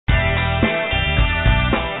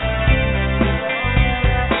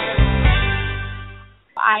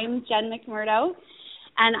I'm Jen McMurdo,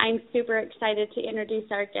 and I'm super excited to introduce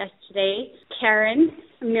our guest today, Karin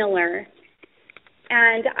Miller.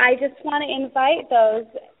 And I just want to invite those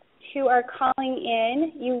who are calling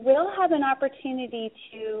in. You will have an opportunity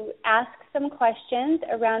to ask some questions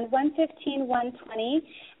around 1:15, 1:20,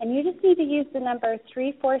 and you just need to use the number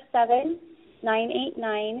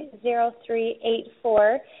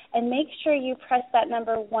 347-989-0384, and make sure you press that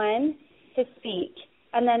number 1 to speak.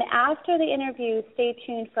 And then after the interview, stay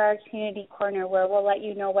tuned for our Community Corner, where we'll let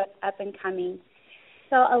you know what's up and coming.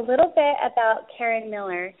 So a little bit about Karin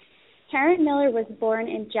Miller. Karin Miller was born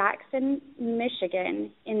in Jackson,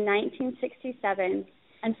 Michigan in 1967,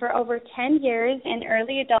 and for over 10 years in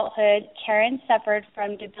early adulthood, Karin suffered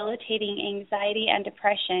from debilitating anxiety and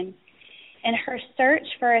depression. In her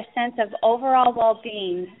search for a sense of overall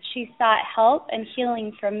well-being, she sought help and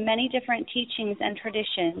healing from many different teachings and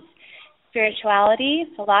traditions: spirituality,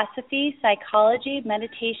 philosophy, psychology,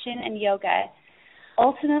 meditation, and yoga.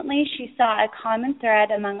 Ultimately, she saw a common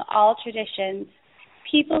thread among all traditions.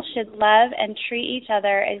 People should love and treat each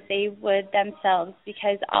other as they would themselves,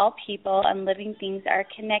 because all people and living things are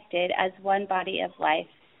connected as one body of life.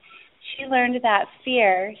 She learned that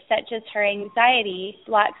fear, such as her anxiety,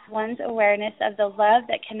 blocks one's awareness of the love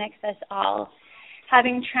that connects us all.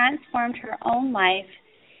 Having transformed her own life,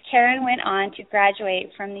 Karin went on to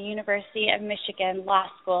graduate from the University of Michigan Law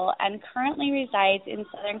School and currently resides in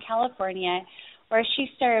Southern California, where she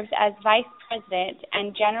serves as Vice President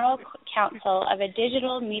and General Counsel of a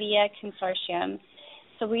digital media consortium.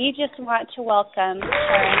 So we just want to welcome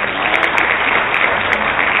Karin Miller.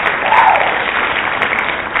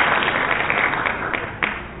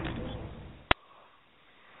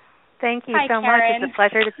 Thank you Hi, so Karin. much. It's a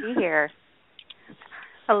pleasure to be here.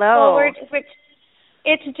 Hello. Well,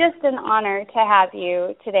 it's just an honor to have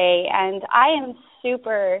you today, and I am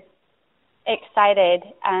super excited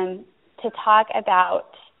to talk about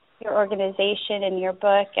your organization and your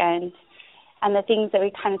book and the things that we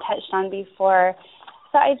kind of touched on before.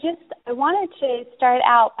 So I wanted to start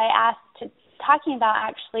out by talking about,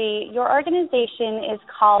 actually, your organization is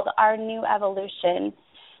called Our New Evolution.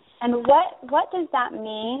 And what does that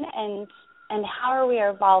mean, and how are we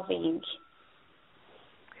evolving?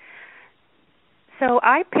 So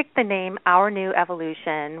I picked the name Our New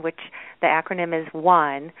Evolution, which the acronym is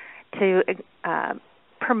ONE, to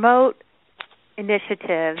promote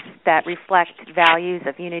initiatives that reflect values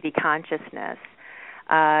of unity consciousness.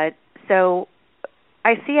 So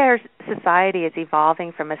I see our society as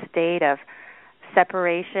evolving from a state of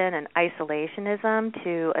separation and isolationism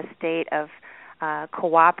to a state of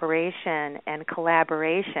cooperation and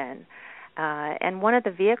collaboration. And one of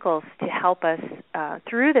the vehicles to help us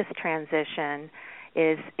through this transition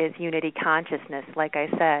is unity consciousness, like I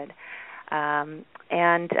said. And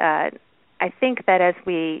I think that as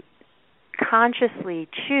we consciously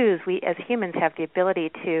choose, we as humans have the ability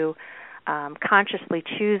to consciously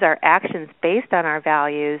choose our actions based on our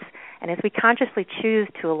values, and as we consciously choose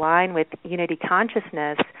to align with unity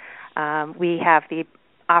consciousness, we have the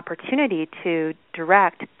opportunity to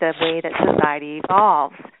direct the way that society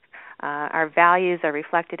evolves. Our values are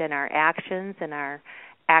reflected in our actions, and our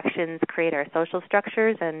actions create our social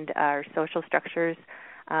structures, and our social structures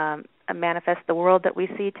manifest the world that we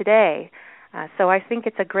see today. So I think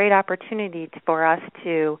it's a great opportunity for us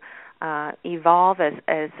to evolve as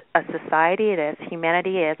a society, as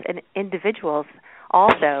humanity, as individuals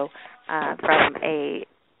also, from a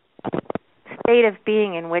state of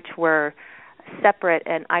being in which we're separate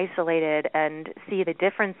and isolated and see the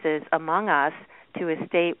differences among us to a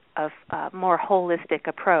state of more holistic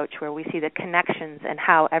approach where we see the connections and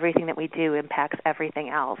how everything that we do impacts everything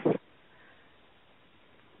else.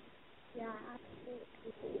 Yeah, absolutely.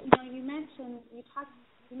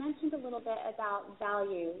 You mentioned a little bit about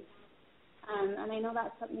values, and I know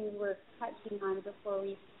that's something we were touching on before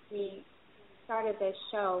we started this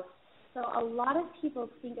show. So a lot of people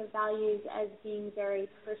think of values as being very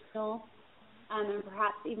personal, and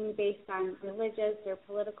perhaps even based on religious or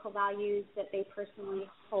political values that they personally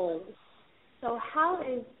hold. So how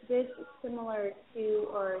is this similar to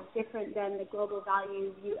or different than the global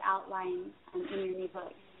values you outline in your new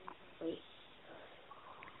book?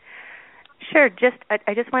 Sure.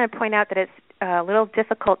 I just want to point out that it's a little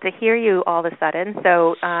difficult to hear you all of a sudden,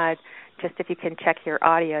 so just if you can check your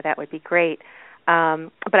audio, that would be great.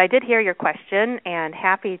 But I did hear your question, and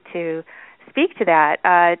happy to speak to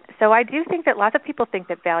that. So I do think that lots of people think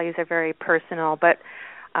that values are very personal, but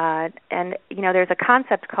there's a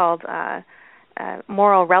concept called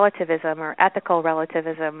moral relativism or ethical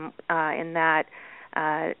relativism, in that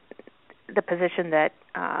the position that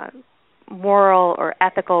moral or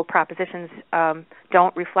ethical propositions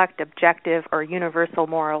don't reflect objective or universal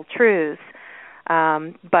moral truths,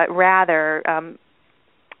 but rather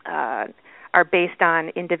are based on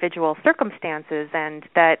individual circumstances, and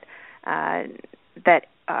that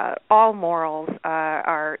all morals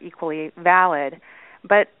are equally valid.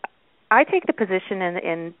 But I take the position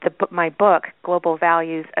in my book, Global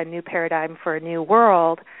Values, A New Paradigm for a New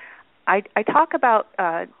World. I talk about,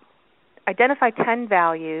 identify 10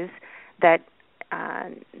 values that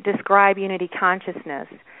describe unity consciousness.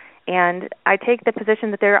 And I take the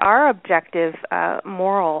position that there are objective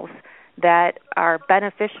morals that are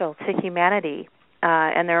beneficial to humanity,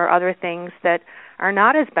 and there are other things that are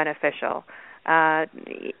not as beneficial.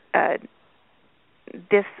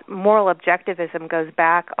 This moral objectivism goes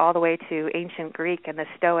back all the way to ancient Greek and the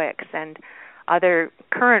Stoics, and other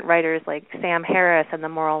current writers like Sam Harris and The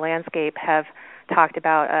Moral Landscape have talked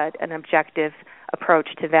about an objective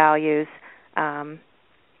approach to values.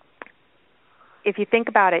 If you think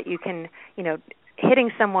about it, you can,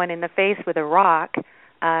 hitting someone in the face with a rock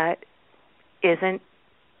isn't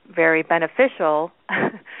very beneficial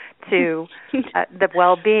to the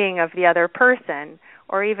well-being of the other person,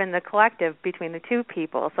 or even the collective between the two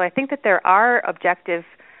people. So I think that there are objective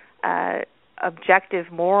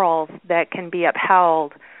morals that can be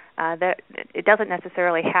upheld. That it doesn't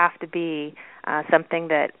necessarily have to be something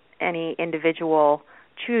that any individual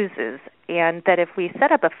chooses, and that if we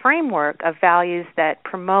set up a framework of values that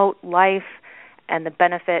promote life and the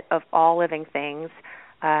benefit of all living things,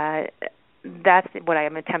 that's what I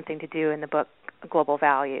am attempting to do in the book Global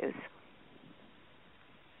Values.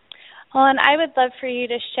 Well, and I would love for you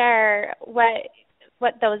to share what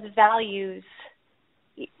those values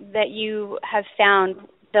that you have found,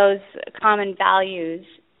 those common values.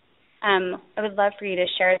 I would love for you to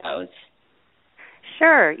share those.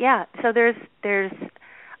 Sure, yeah. So there's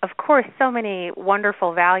of course so many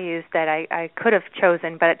wonderful values that I could have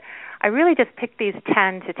chosen, but I really just picked these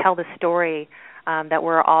 10 to tell the story that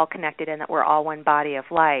we're all connected and that we're all one body of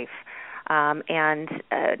life. And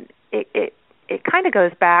it kind of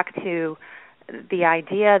goes back to the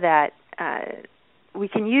idea that we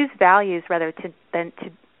can use values rather than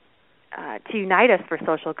to unite us for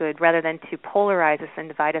social good, rather than to polarize us and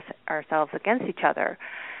divide ourselves against each other.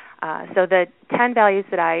 So the 10 values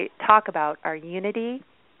that I talk about are unity,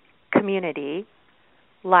 community,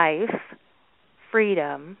 life,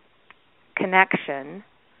 freedom, connection,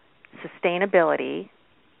 sustainability,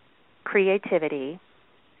 creativity,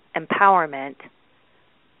 empowerment,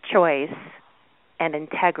 choice, and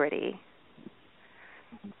integrity.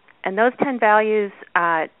 And those 10 values,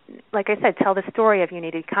 like I said, tell the story of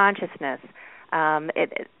unity consciousness.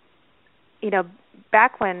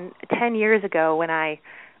 Back 10 years ago, when I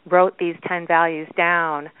wrote these 10 values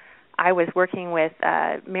down, I was working with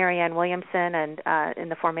Marianne Williamson and in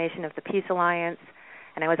the formation of the Peace Alliance,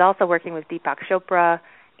 and I was also working with Deepak Chopra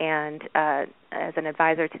and as an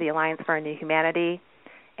advisor to the Alliance for a New Humanity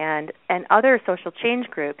and other social change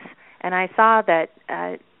groups. And I saw that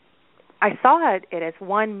it as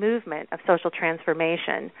one movement of social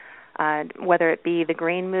transformation, whether it be the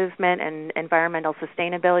green movement and environmental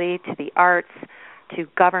sustainability, to the arts, to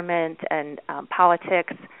government and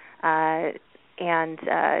politics, and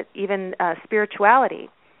even spirituality.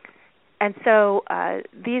 And so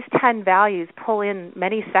these 10 values pull in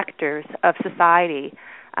many sectors of society,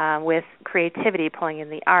 with creativity pulling in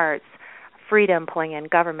the arts, freedom pulling in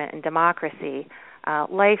government and democracy,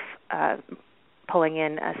 life pulling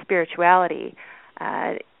in spirituality.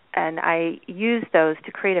 And I use those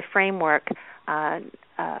to create a framework of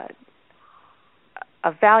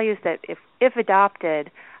values that, if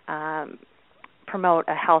adopted, promote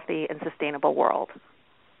a healthy and sustainable world.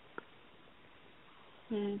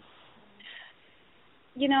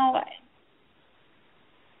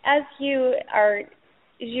 As you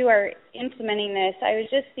are implementing this, I was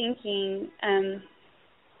just thinking,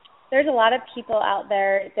 there's a lot of people out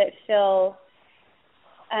there that feel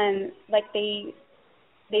like they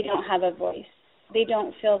don't have a voice. They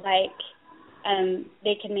don't feel like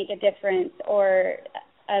they can make a difference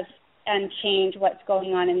and change what's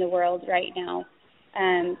going on in the world right now.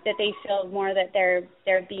 That they feel more that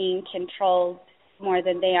they're being controlled more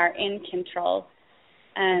than they are in control.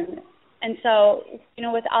 And so,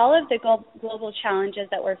 with all of the global challenges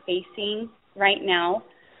that we're facing right now,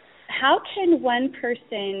 how can one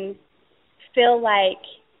person feel like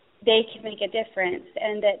they can make a difference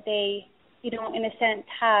and that they, in a sense,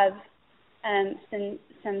 have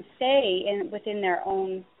some say within their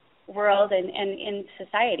own world and in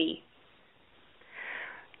society?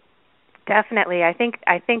 Definitely. I think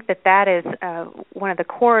that is one of the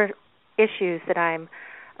core issues that I'm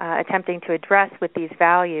attempting to address with these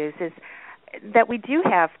values is that we do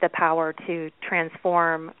have the power to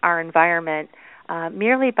transform our environment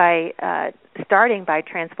merely by starting by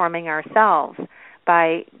transforming ourselves,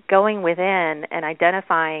 by going within and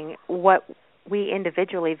identifying what we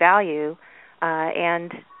individually value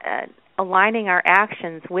and aligning our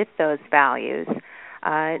actions with those values.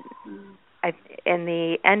 In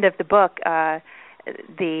the end of the book,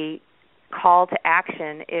 the call to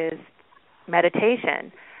action is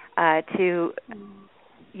meditation, to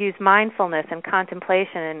use mindfulness and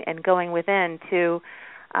contemplation and going within to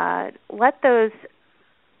let the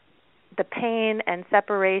pain and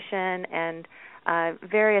separation and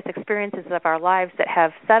various experiences of our lives that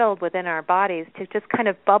have settled within our bodies to just kind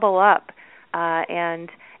of bubble up. And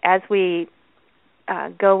as we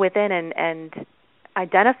go within and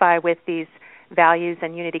identify with these values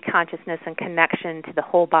and unity consciousness and connection to the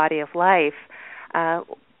whole body of life,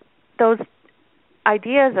 those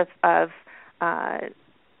ideas of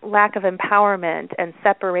lack of empowerment and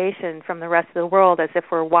separation from the rest of the world, as if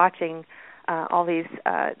we're watching all these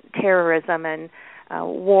terrorism and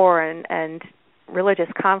war and religious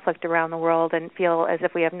conflict around the world and feel as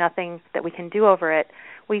if we have nothing that we can do over it,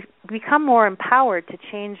 we become more empowered to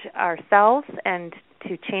change ourselves and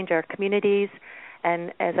to change our communities.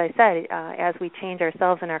 And as I said, as we change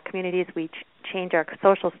ourselves and our communities, we change our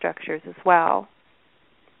social structures as well.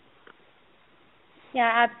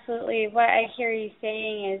 Yeah, absolutely. What I hear you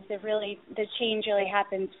saying is the change really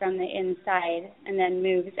happens from the inside and then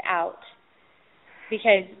moves out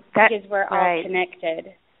because we're all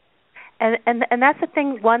connected. And that's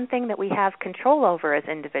one thing that we have control over as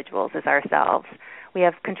individuals, is ourselves. We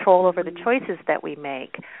have control over the choices that we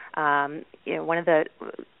make. One of the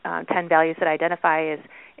 10 values that I identify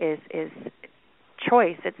is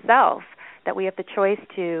choice itself. That we have the choice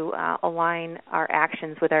to align our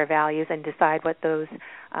actions with our values and decide what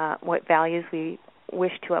values we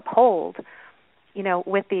wish to uphold.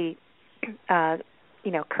 With the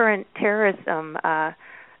current terrorism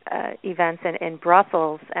events in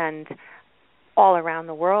Brussels and all around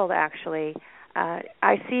the world, actually,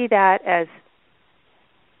 I see that as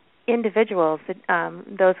individuals,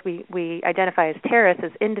 those we identify as terrorists,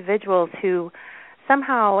 as individuals who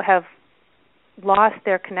somehow have lost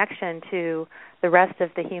their connection to the rest of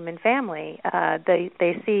the human family.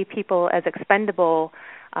 They see people as expendable.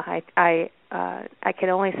 I can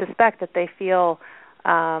only suspect that they feel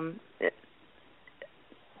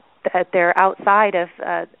that they're outside of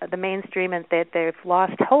the mainstream and that they've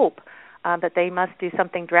lost hope. That they must do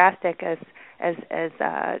something drastic as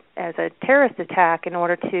a terrorist attack in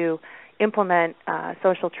order to implement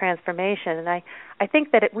social transformation. And I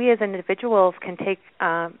think that we as individuals can take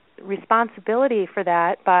responsibility for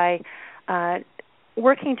that by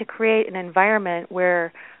working to create an environment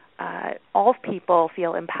where all people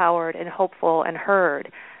feel empowered and hopeful and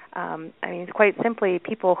heard. Quite simply,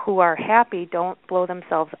 people who are happy don't blow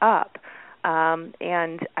themselves up.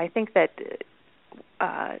 And I think that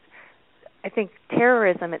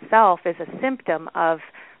terrorism itself is a symptom of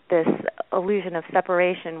this illusion of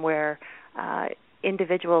separation where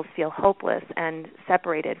individuals feel hopeless and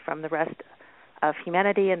separated from the rest of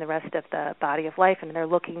humanity and the rest of the body of life, and they're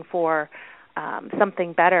looking for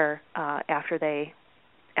something better after they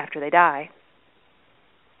die.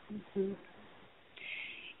 Mm-hmm.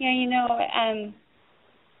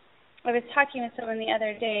 I was talking with someone the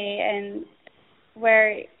other day, and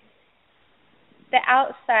where the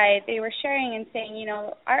outside, they were sharing and saying,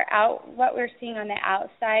 what we're seeing on the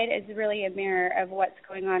outside is really a mirror of what's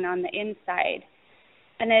going on the inside.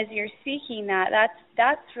 And as you're speaking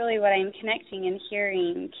that's really what I'm connecting and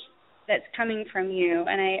hearing that's coming from you.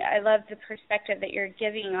 And I love the perspective that you're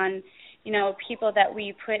giving on, people that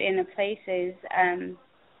we put into places,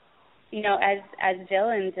 as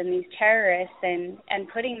villains and these terrorists and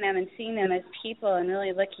putting them and seeing them as people and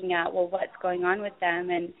really looking at, what's going on with them.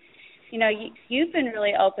 And, you've been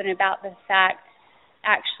really open about the fact,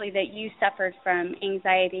 actually, that you suffered from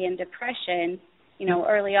anxiety and depression,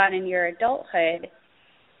 early on in your adulthood.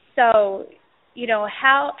 So,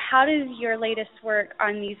 how does your latest work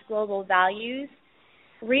on these global values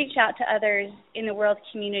reach out to others in the world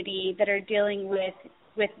community that are dealing with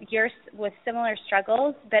similar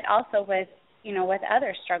struggles, but also with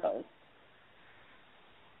other struggles?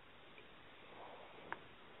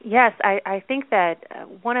 Yes, I think that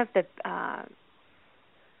one of the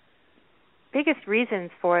biggest reasons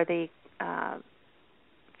for the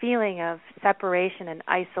feeling of separation and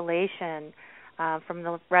isolation from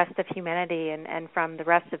the rest of humanity and from the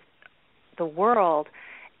rest of the world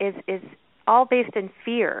is all based in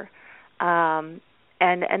fear. And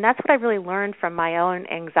that's what I really learned from my own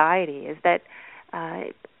anxiety, is that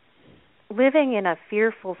living in a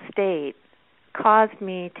fearful state caused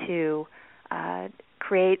me to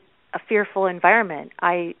create a fearful environment.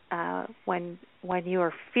 When you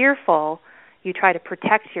are fearful, you try to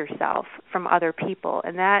protect yourself from other people,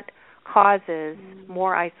 and that causes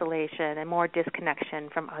more isolation and more disconnection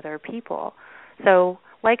from other people. So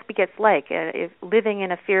like begets like. If living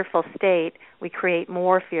in a fearful state, we create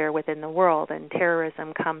more fear within the world, and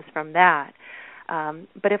terrorism comes from that.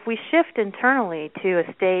 But if we shift internally to a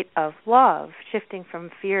state of love, shifting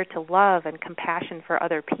from fear to love and compassion for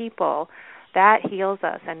other people, that heals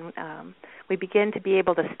us, and we begin to be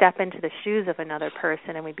able to step into the shoes of another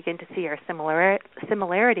person, and we begin to see our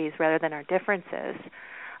similarities rather than our differences.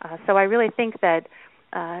 So I really think that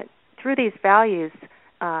through these values,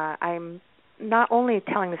 I'm not only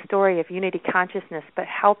telling the story of unity consciousness, but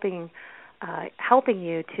helping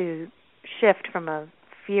you to shift from a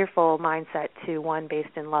fearful mindset to one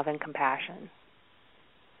based in love and compassion.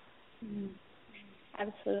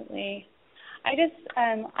 Absolutely. I just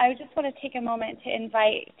want to take a moment to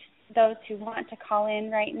invite those who want to call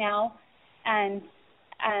in right now and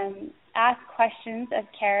ask questions of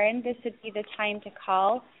Karin. This would be the time to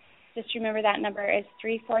call. Just remember that number is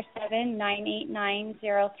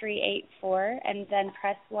 347-989-0384, and then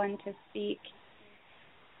press 1 to speak.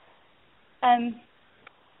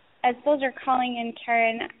 As those are calling in,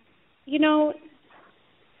 Karin,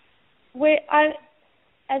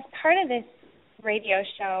 as part of this radio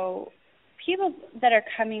show, people that are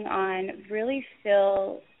coming on really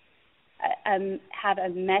feel have a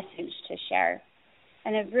message to share,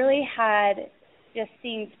 and have really had just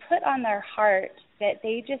things put on their heart that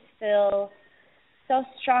they just feel so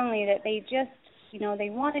strongly that they just, they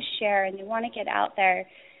want to share and they want to get out there.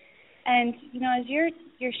 And, as you're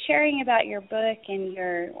sharing about your book and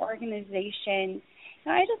your organization,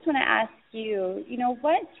 I just want to ask you,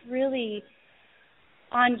 what's really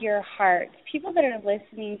on your heart? People that are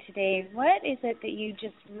listening today, what is it that you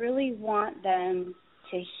just really want them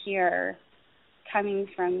to hear coming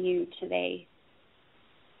from you today?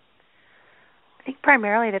 I think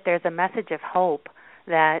primarily that there's a message of hope,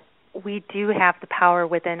 that we do have the power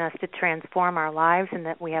within us to transform our lives, and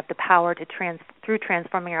that we have the power to through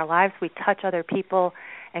transforming our lives, we touch other people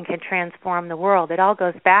and can transform the world. It all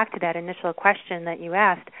goes back to that initial question that you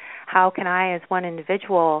asked: how can I, as one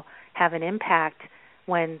individual, have an impact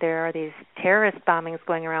when there are these terrorist bombings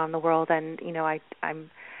going around the world? And I'm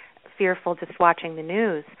fearful just watching the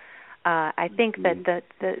news. I think that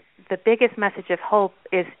the biggest message of hope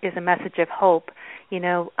is a message of hope.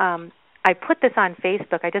 I put this on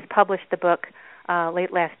Facebook. I just published the book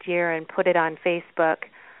late last year and put it on Facebook.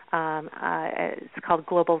 It's called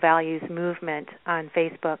Global Values Movement on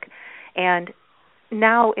Facebook. And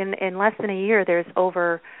now in less than a year, there's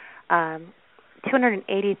over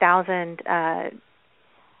 280,000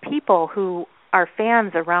 people who are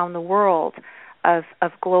fans around the world of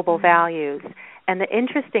global values. And the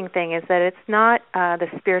interesting thing is that it's not the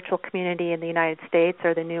spiritual community in the United States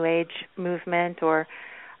or the New Age movement or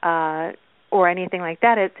anything like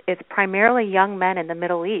that. It's primarily young men in the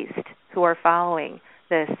Middle East who are following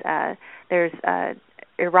this. There's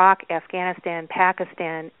Iraq, Afghanistan,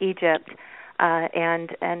 Pakistan, Egypt,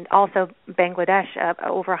 and also Bangladesh.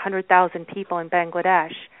 Over 100,000 people in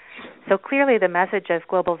Bangladesh. So clearly, the message of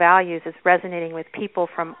global values is resonating with people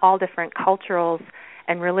from all different cultures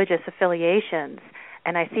and religious affiliations.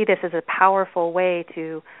 And I see this as a powerful way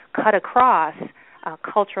to cut across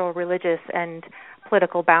cultural, religious, and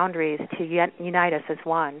political boundaries to unite us as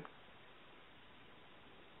one.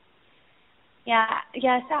 Yeah,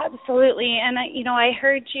 yes, absolutely. And I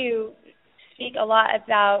heard you speak a lot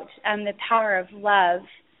about the power of love.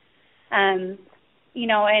 And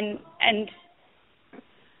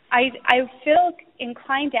I feel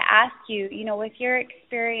inclined to ask you, with your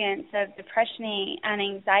experience of depression and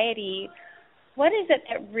anxiety, what is it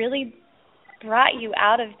that really brought you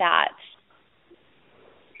out of that?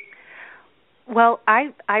 Well,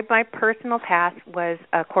 my personal path was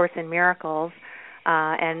A Course in Miracles,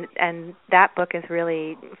 and that book is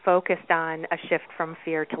really focused on a shift from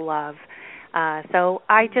fear to love. So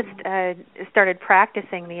I just started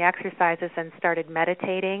practicing the exercises and started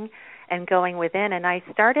meditating and going within. And I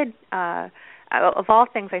started, of all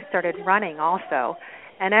things, I started running also.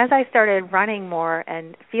 And as I started running more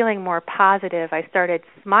and feeling more positive, I started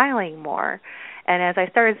smiling more. And as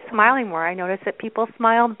I started smiling more, I noticed that people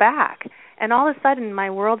smiled back. And all of a sudden, my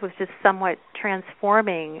world was just somewhat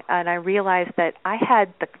transforming, and I realized that I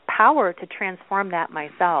had the power to transform that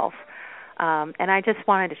myself. And I just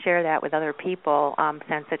wanted to share that with other people,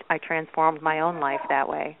 since I transformed my own life that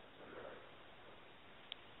way.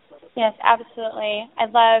 Yes, absolutely. I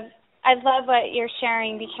love what you're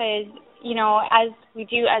sharing, because as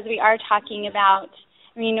we are talking about,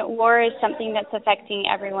 war is something that's affecting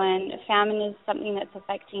everyone. Famine is something that's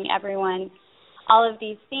affecting everyone. All of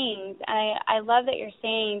these things. I love that you're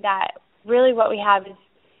saying that really what we have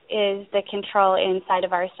is the control inside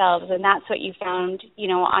of ourselves, and that's what you found,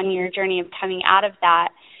 on your journey of coming out of that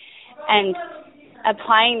and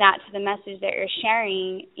applying that to the message that you're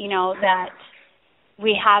sharing, that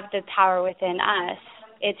we have the power within us.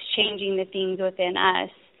 It's changing the things within us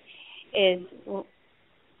is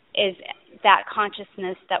that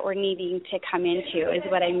consciousness that we're needing to come into is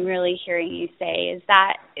what I'm really hearing you say. Is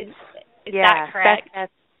that correct?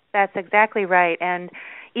 That's exactly right. And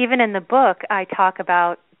even in the book, I talk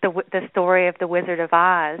about the story of the Wizard of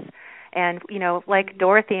Oz. And, like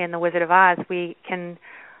Dorothy in the Wizard of Oz, we can,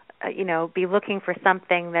 be looking for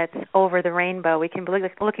something that's over the rainbow. We can be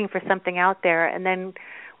looking for something out there, and then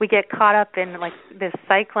we get caught up in like this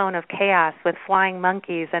cyclone of chaos with flying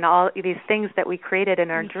monkeys and all these things that we created in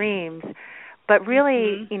our dreams. But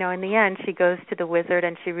really, in the end, she goes to the wizard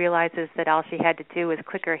and she realizes that all she had to do was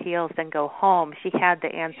click her heels and go home. She had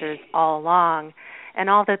the answers all along. And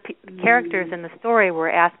all the characters in the story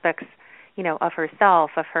were aspects, of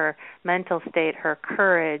herself, of her mental state, her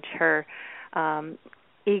courage, her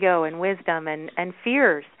ego and wisdom and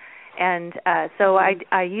fears. And so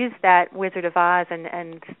I use that Wizard of Oz and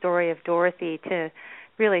the story of Dorothy to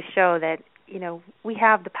really show that, we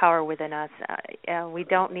have the power within us. We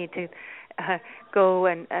don't need to go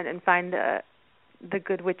and find the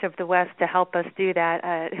good witch of the West to help us do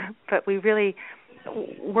that. But we really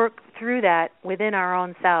work through that within our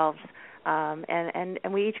own selves. And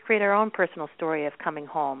we each create our own personal story of coming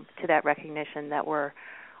home to that recognition that we're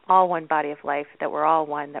all one body of life, that we're all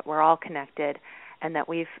one, that we're all connected, and that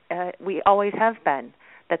we always have been.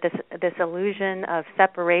 That this illusion of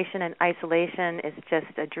separation and isolation is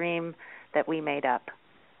just a dream that we made up.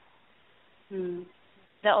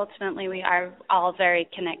 That ultimately we are all very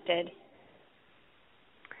connected.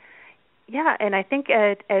 Yeah, and I think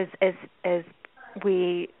as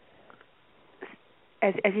you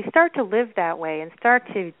start to live that way and start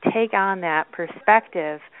to take on that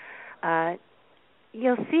perspective,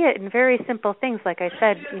 you'll see it in very simple things. Like I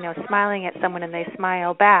said, smiling at someone and they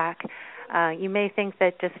smile back. You may think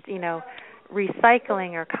that just,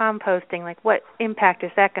 recycling or composting, like what impact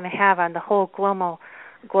is that going to have on the whole global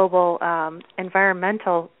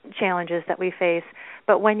environmental challenges that we face?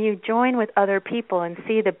 But when you join with other people and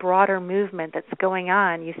see the broader movement that's going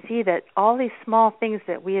on, you see that all these small things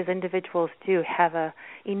that we as individuals do have an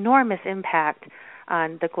enormous impact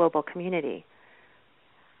on the global community.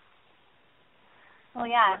 Well,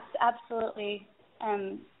 yes, absolutely.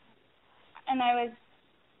 And I was,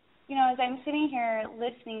 as I'm sitting here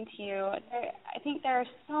listening to you, I think there are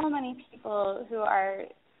so many people who are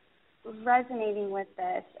resonating with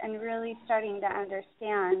this and really starting to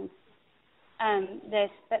understand this,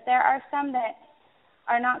 but there are some that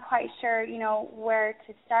are not quite sure, where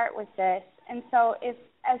to start with this. And so as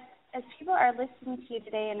people are listening to you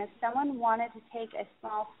today, and if someone wanted to take a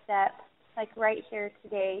small step, like right here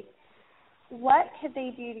today, what could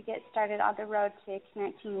they do to get started on the road to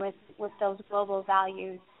connecting with those global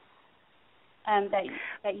values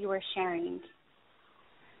that you were sharing?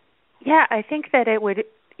 Yeah, I think that it would,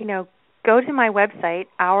 go to my website,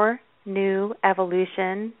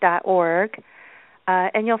 ournewevolution.org,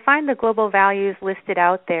 and you'll find the global values listed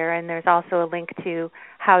out there, and there's also a link to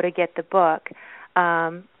how to get the book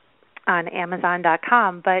on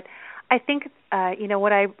Amazon.com. But I think,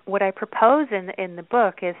 what I propose in the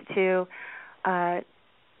book is to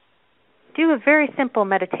do a very simple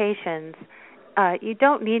meditations. You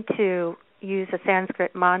don't need to use a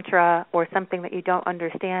Sanskrit mantra or something that you don't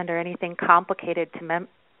understand or anything complicated to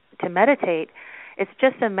meditate. It's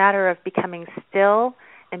just a matter of becoming still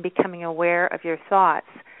and becoming aware of your thoughts.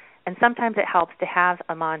 And sometimes it helps to have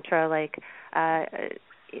a mantra like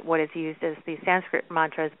what is used as the Sanskrit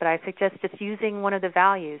mantras, but I suggest just using one of the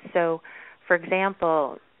values. So, for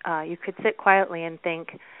example, you could sit quietly and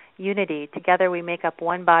think, unity. Together we make up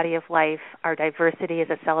one body of life. Our diversity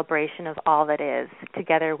is a celebration of all that is.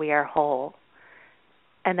 Together we are whole.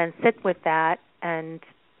 And then sit with that and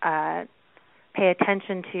pay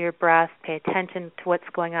attention to your breath, pay attention to what's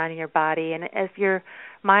going on in your body. And if your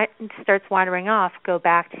mind starts wandering off, go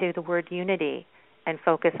back to the word unity and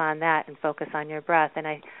focus on that and focus on your breath. And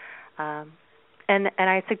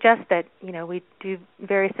I suggest that, we do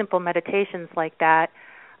very simple meditations like that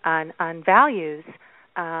on values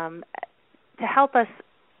to help us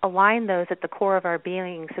align those at the core of our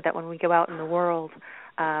being so that when we go out in the world,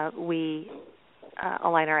 we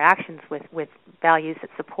align our actions with values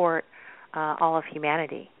that support all of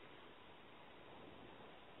humanity.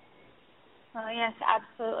 Well, yes,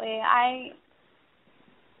 absolutely.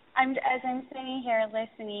 As I'm sitting here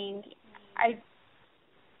listening,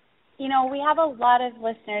 we have a lot of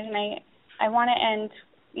listeners, and I want to end,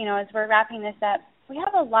 as we're wrapping this up, we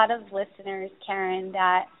have a lot of listeners, Karin,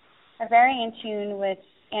 that are very in tune with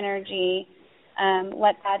energy,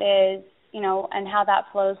 what that is, and how that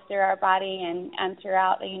flows through our body and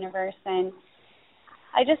throughout the universe. And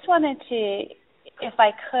I just wanted to, if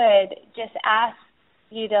I could, just ask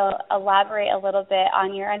you to elaborate a little bit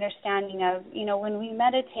on your understanding of, when we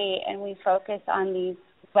meditate and we focus on these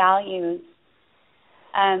values,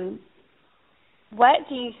 what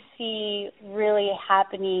do you see really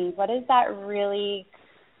happening? What is that really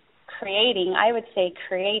creating? I would say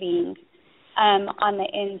creating on the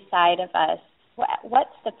inside of us.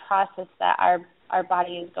 What's the process that our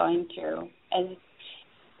body is going through? And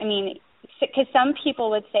because some people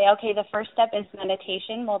would say, okay, the first step is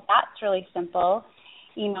meditation. Well, that's really simple,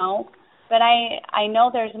 But I know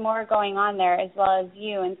there's more going on there as well as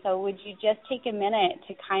you. And so would you just take a minute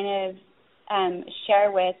to kind of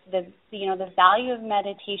share with the value of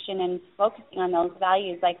meditation and focusing on those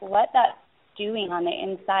values, like what that's doing on the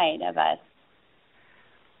inside of us?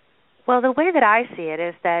 Well, the way that I see it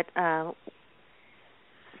is that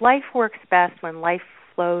life works best when life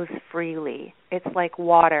flows freely. It's like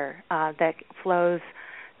water that flows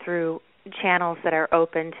through channels that are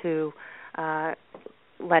open to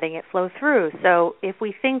letting it flow through. So if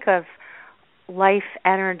we think of life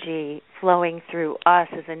energy flowing through us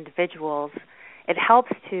as individuals, it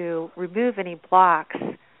helps to remove any blocks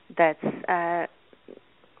that's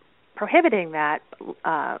prohibiting that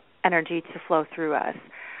energy to flow through us.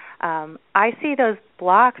 I see those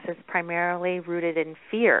blocks as primarily rooted in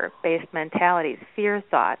fear-based mentalities, fear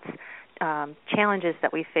thoughts, challenges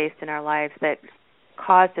that we faced in our lives that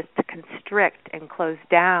caused us to constrict and close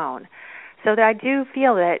down. So that I do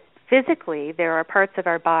feel that physically there are parts of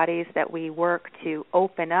our bodies that we work to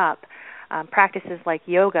open up. Practices like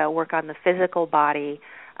yoga work on the physical body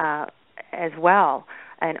as well,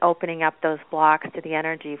 and opening up those blocks to the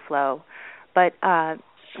energy flow. But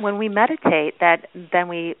when we meditate, then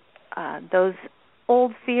we those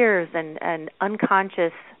old fears and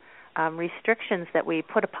unconscious restrictions that we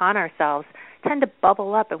put upon ourselves tend to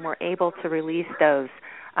bubble up, and we're able to release those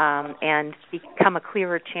and become a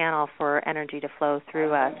clearer channel for energy to flow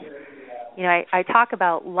through us. I talk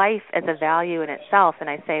about life as a value in itself, and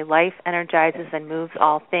I say life energizes and moves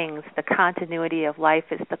all things. The continuity of life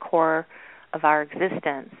is the core of our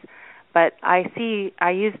existence. But I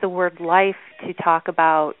use the word life to talk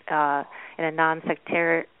about, in a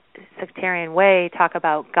non-sectarian way, talk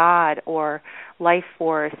about God or life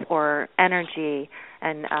force or energy.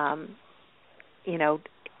 And,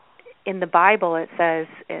 in the Bible it says,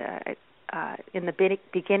 in the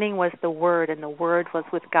beginning was the Word, and the Word was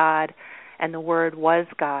with God, and the Word was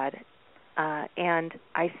God. And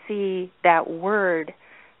I see that word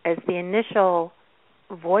as the initial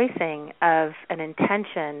voicing of an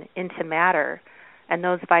intention into matter, and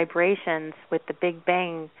those vibrations with the Big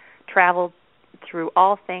Bang traveled through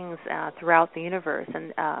all things throughout the universe,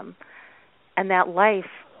 and that life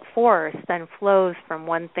force then flows from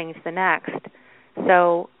one thing to the next.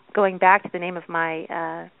 So going back to the name of my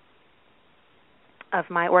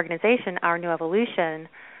organization, Our New Evolution,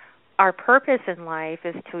 our purpose in life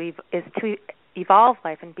is to evolve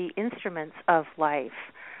life and be instruments of life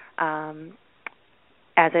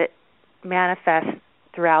as it manifests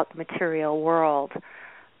throughout the material world.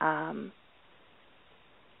 And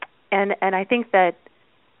I think that,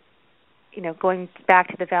 going back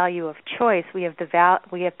to the value of choice, we have the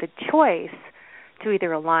choice to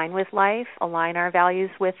either align with life, align our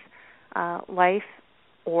values with life,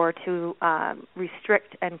 or to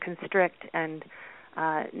restrict and constrict and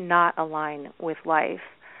not align with life.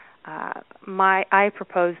 I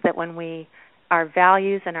propose that when our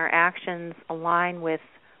values and our actions align with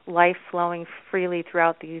life flowing freely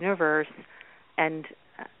throughout the universe, and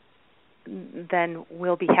then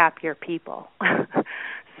we'll be happier people.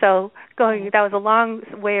 So that was a long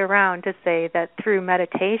way around to say that through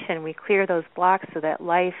meditation we clear those blocks so that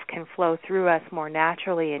life can flow through us more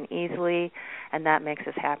naturally and easily, and that makes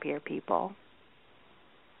us happier people.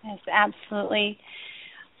 Yes, absolutely.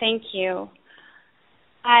 Thank you.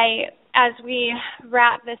 As we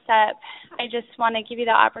wrap this up, I just want to give you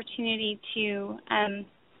the opportunity to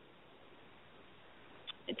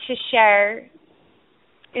share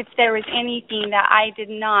if there was anything that I did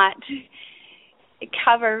not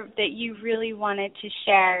cover that you really wanted to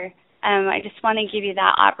share. I just want to give you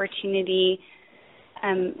that opportunity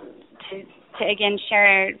to again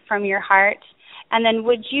share it from your heart. And then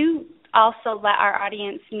would you also let our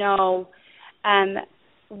audience know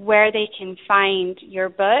where they can find your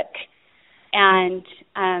book and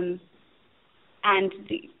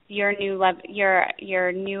your new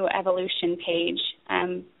evolution page,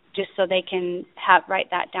 just so they can write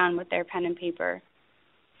that down with their pen and paper.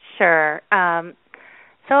 Sure.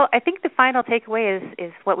 So I think the final takeaway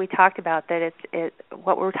is what we talked about, that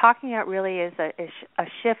what we're talking about really is a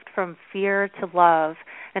shift from fear to love.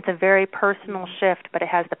 It's a very personal shift, but it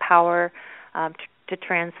has the power to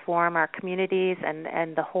transform our communities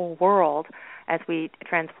and the whole world as we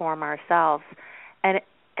transform ourselves. And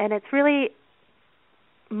it's really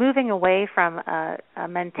moving away from a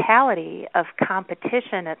mentality of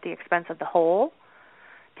competition at the expense of the whole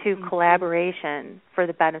to collaboration for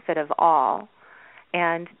the benefit of all.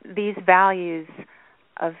 And these values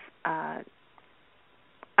are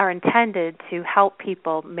intended to help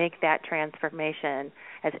people make that transformation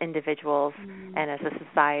as individuals and as a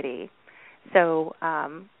society. So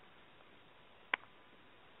I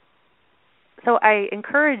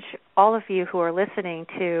encourage all of you who are listening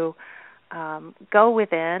to go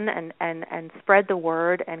within and spread the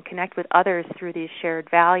word and connect with others through these shared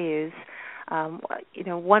values.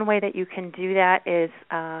 One way that you can do that is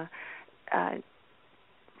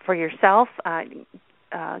for yourself,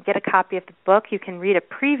 get a copy of the book. You can read a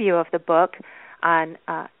preview of the book on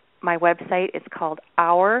my website. It's called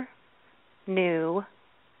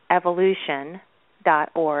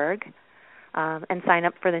ournewevolution.org, and sign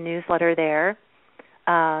up for the newsletter there.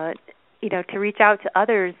 To reach out to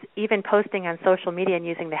others, even posting on social media and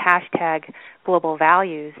using the hashtag global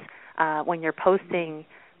values when you're posting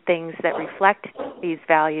things that reflect these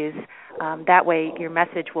values. That way your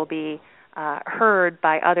message will be heard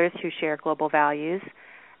by others who share global values.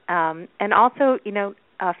 And also,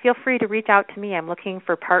 feel free to reach out to me. I'm looking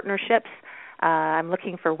for partnerships. I'm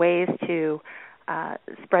looking for ways to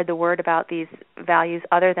spread the word about these values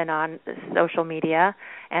other than on social media.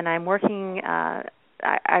 And I'm working,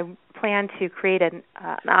 I plan to create an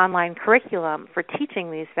online curriculum for teaching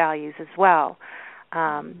these values as well.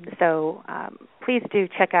 So please do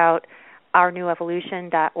check out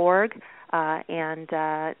ournewevolution.org and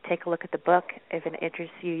take a look at the book. If it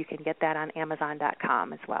interests you, you can get that on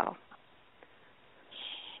Amazon.com as well.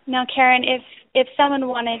 Now, Karin, if someone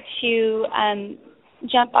wanted to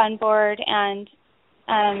jump on board and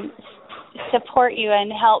support you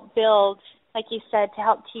and help build, like you said, to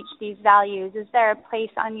help teach these values, is there a place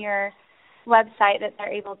on your website that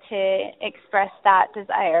they're able to express that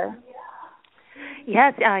desire?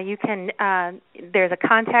 Yes, you can. There's a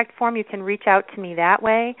contact form. You can reach out to me that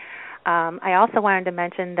way. I also wanted to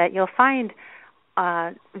mention that you'll find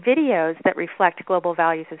videos that reflect global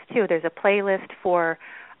values too. There's a playlist for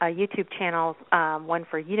a YouTube channel, one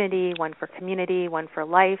for unity, one for community, one for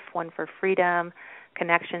life, one for freedom,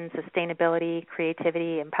 connection, sustainability,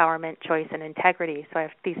 creativity, empowerment, choice, and integrity. So I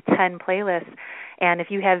have these 10 playlists. And if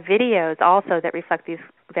you have videos also that reflect these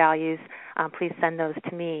values, please send those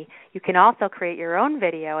to me. You can also create your own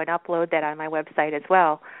video and upload that on my website as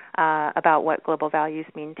well about what global values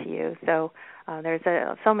mean to you. So there's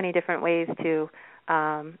so many different ways to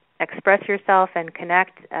express yourself and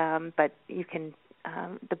connect, but you can.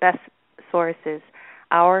 The best source is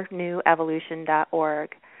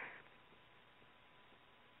ournewevolution.org.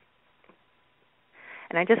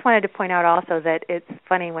 And I just wanted to point out also that it's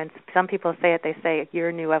funny when some people say it, they say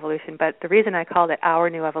your new evolution, but the reason I called it our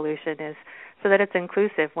new evolution is so that it's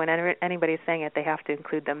inclusive. When anybody's saying it, they have to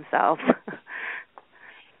include themselves.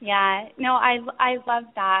 Yeah, no, I love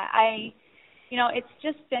that. It's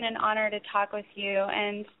just been an honor to talk with you,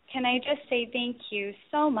 and can I just say thank you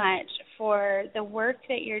so much for the work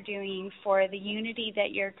that you're doing, for the unity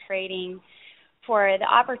that you're creating, for the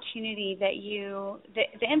opportunity that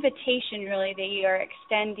the invitation really that you are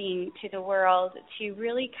extending to the world to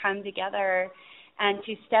really come together and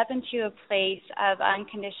to step into a place of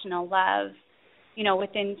unconditional love,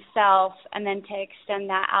 within self, and then to extend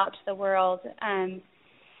that out to the world. And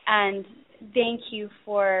thank you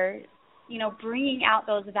for bringing out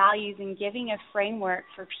those values and giving a framework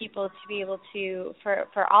for people to be able to,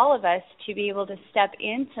 for all of us to be able to step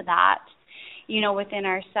into that, within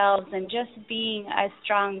ourselves, and just being a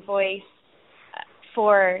strong voice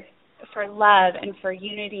for love and for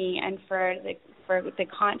unity and for the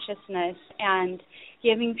consciousness, and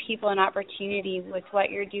giving people an opportunity with what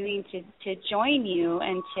you're doing to join you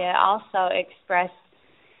and to also express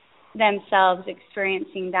themselves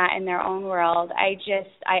experiencing that in their own world. I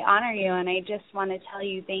honor you, and I just want to tell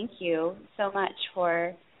you thank you so much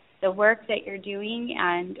for the work that you're doing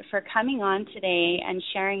and for coming on today and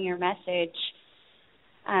sharing your message,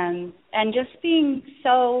 and just being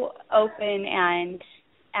so open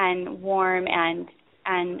and warm and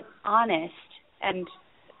honest and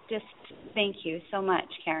just thank you so much,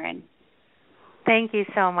 Karin. Thank you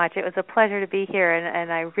so much. It was a pleasure to be here,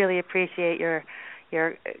 and I really appreciate your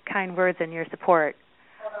kind words and your support.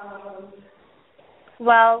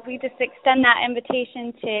 Well, we just extend that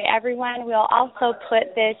invitation to everyone. We'll also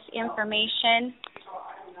put this information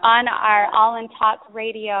on our Ollin Talk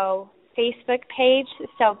Radio Facebook page.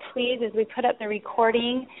 So please, as we put up the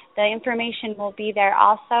recording, the information will be there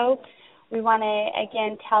also. We want to,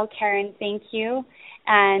 again, tell Karin thank you,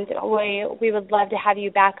 and we would love to have you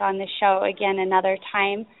back on the show again another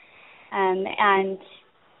time. And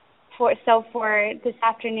for this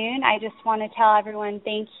afternoon, I just want to tell everyone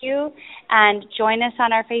thank you, and join us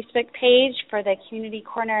on our Facebook page for the Community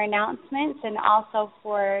Corner announcements and also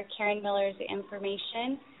for Karin Miller's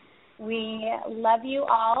information. We love you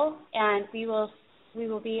all, and we will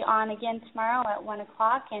be on again tomorrow at 1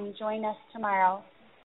 o'clock, and join us tomorrow.